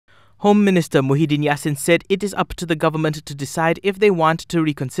Home Minister Muhyiddin Yassin said it is up to the government to decide if they want to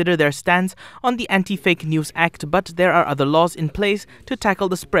reconsider their stance on the Anti-Fake News Act, but there are other laws in place to tackle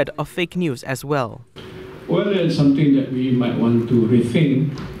the spread of fake news as well. Well, it's something that we might want to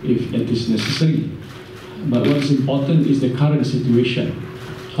rethink if it is necessary. But what is important is the current situation.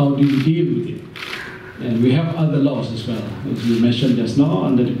 How do you deal with it? And we have other laws as well. As you mentioned just now,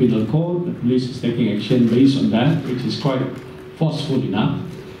 under the Penal Code, the police is taking action based on that, which is quite forceful enough.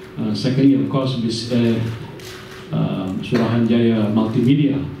 Secondly, of course, with Suruhanjaya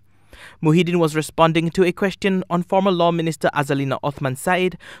Multimedia. Muhyiddin was responding to a question on former Law Minister Azalina Othman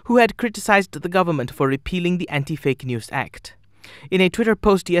Said, who had criticised the government for repealing the Anti-Fake News Act. In a Twitter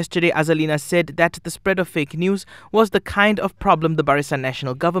post yesterday, Azalina said that the spread of fake news was the kind of problem the Barisan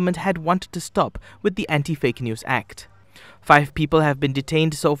Nasional government had wanted to stop with the Anti-Fake News Act. 5 people have been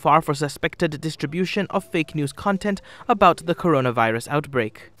detained so far for suspected distribution of fake news content about the coronavirus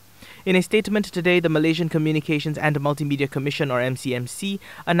outbreak. In a statement today, the Malaysian Communications and Multimedia Commission, or MCMC,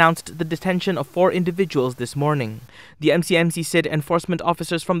 announced the detention of 4 individuals this morning. The MCMC said enforcement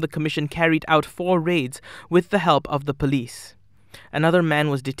officers from the commission carried out 4 raids with the help of the police. Another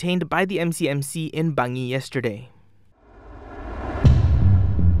man was detained by the MCMC in Bangi yesterday.